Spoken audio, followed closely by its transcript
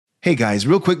Hey guys,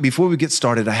 real quick before we get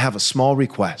started, I have a small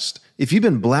request. If you've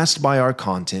been blessed by our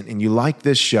content and you like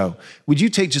this show, would you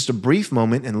take just a brief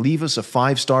moment and leave us a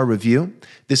 5-star review?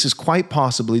 This is quite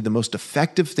possibly the most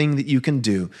effective thing that you can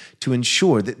do to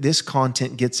ensure that this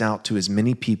content gets out to as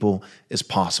many people as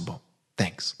possible.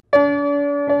 Thanks.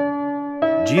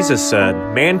 Jesus said,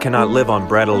 "Man cannot live on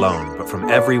bread alone, but from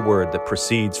every word that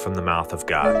proceeds from the mouth of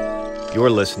God."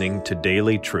 You're listening to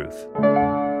Daily Truth.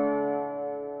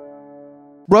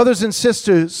 Brothers and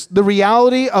sisters, the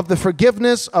reality of the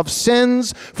forgiveness of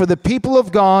sins for the people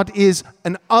of God is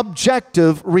an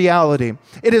objective reality.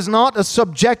 It is not a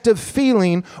subjective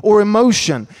feeling or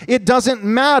emotion. It doesn't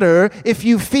matter if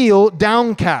you feel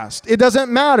downcast. It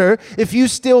doesn't matter if you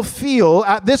still feel,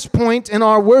 at this point in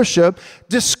our worship,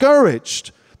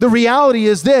 discouraged. The reality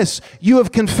is this: you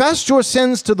have confessed your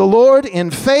sins to the Lord in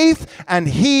faith, and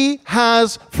He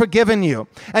has forgiven you.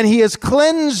 And He has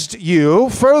cleansed you,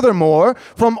 furthermore,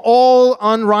 from all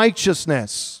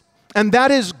unrighteousness. And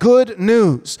that is good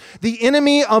news. The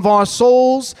enemy of our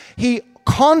souls, he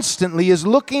constantly is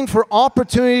looking for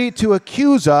opportunity to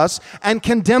accuse us and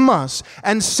condemn us.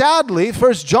 And sadly,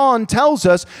 1 John tells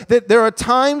us that there are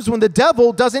times when the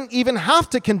devil doesn't even have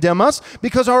to condemn us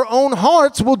because our own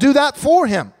hearts will do that for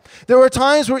him. There are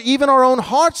times where even our own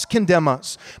hearts condemn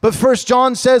us. But 1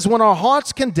 John says when our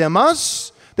hearts condemn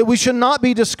us, that we should not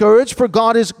be discouraged, for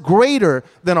God is greater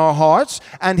than our hearts,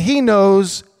 and He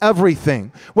knows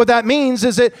everything. What that means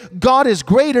is that God is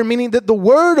greater, meaning that the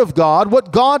Word of God,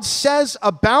 what God says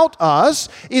about us,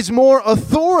 is more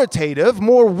authoritative,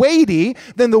 more weighty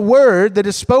than the word that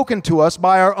is spoken to us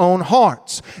by our own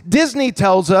hearts. Disney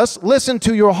tells us, listen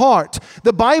to your heart.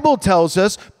 The Bible tells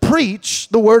us, preach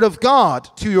the Word of God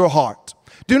to your heart.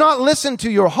 Do not listen to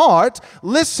your heart,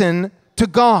 listen to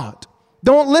God.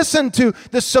 Don't listen to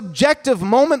the subjective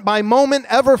moment by moment,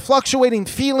 ever fluctuating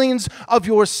feelings of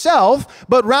yourself,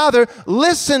 but rather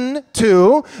listen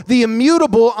to the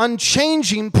immutable,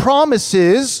 unchanging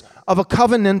promises of a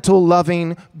covenantal,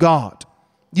 loving God.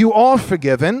 You are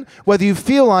forgiven, whether you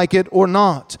feel like it or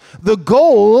not. The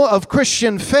goal of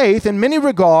Christian faith, in many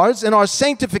regards, in our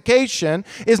sanctification,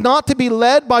 is not to be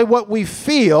led by what we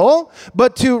feel,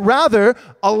 but to rather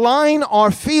align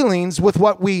our feelings with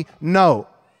what we know.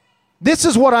 This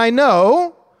is what I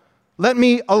know. Let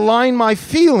me align my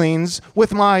feelings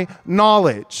with my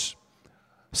knowledge.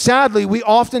 Sadly, we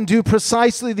often do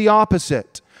precisely the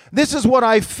opposite. This is what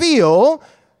I feel.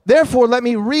 Therefore, let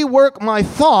me rework my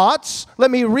thoughts.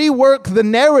 Let me rework the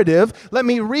narrative. Let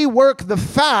me rework the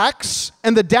facts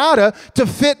and the data to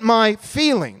fit my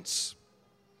feelings.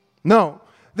 No.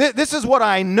 This is what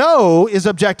I know is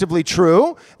objectively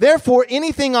true. Therefore,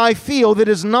 anything I feel that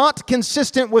is not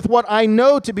consistent with what I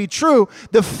know to be true,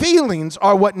 the feelings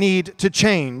are what need to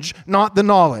change, not the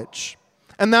knowledge.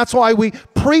 And that's why we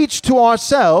preach to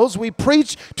ourselves, we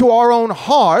preach to our own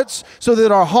hearts, so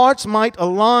that our hearts might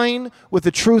align with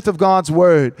the truth of God's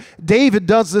Word. David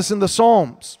does this in the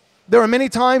Psalms. There are many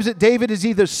times that David is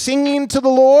either singing to the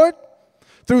Lord,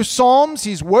 through psalms,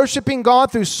 he's worshiping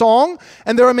God through song,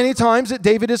 and there are many times that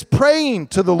David is praying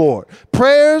to the Lord.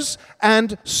 Prayers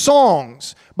and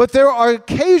songs. But there are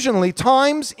occasionally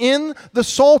times in the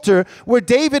Psalter where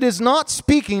David is not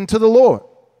speaking to the Lord.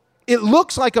 It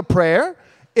looks like a prayer.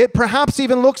 It perhaps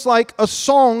even looks like a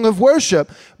song of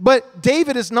worship. But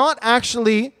David is not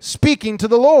actually speaking to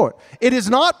the Lord. It is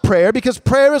not prayer, because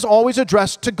prayer is always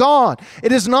addressed to God.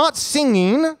 It is not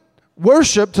singing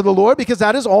worship to the Lord, because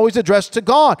that is always addressed to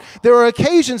God. There are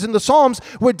occasions in the Psalms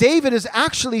where David is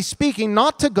actually speaking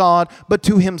not to God, but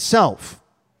to himself.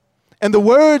 And the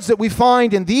words that we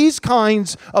find in these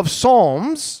kinds of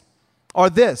Psalms are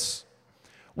this: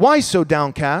 "Why so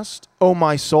downcast, O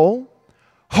my soul?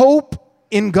 Hope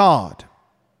in God,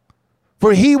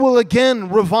 for He will again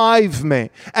revive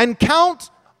me, and count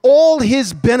all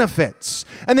His benefits."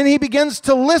 And then he begins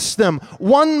to list them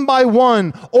one by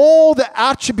one, all the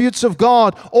attributes of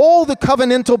God, all the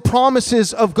covenantal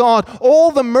promises of God,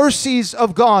 all the mercies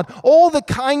of God, all the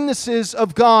kindnesses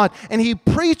of God, and he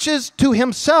preaches to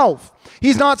himself.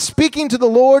 He's not speaking to the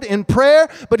Lord in prayer,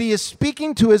 but he is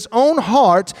speaking to his own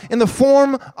heart in the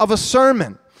form of a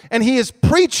sermon. And he is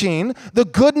preaching the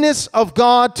goodness of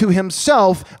God to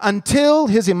himself until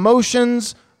his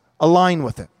emotions align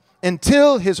with it,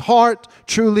 until his heart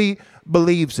truly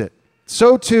believes it.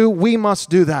 So too, we must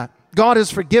do that. God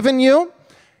has forgiven you.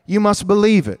 You must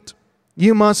believe it.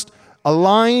 You must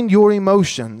align your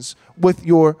emotions with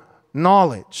your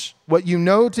knowledge, what you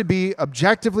know to be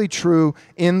objectively true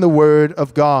in the Word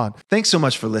of God. Thanks so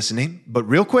much for listening. But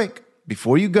real quick,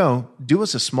 before you go, do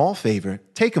us a small favor,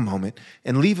 take a moment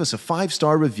and leave us a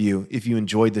 5-star review if you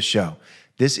enjoyed the show.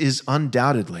 This is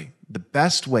undoubtedly the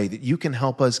best way that you can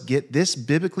help us get this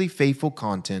biblically faithful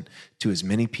content to as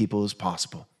many people as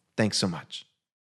possible. Thanks so much.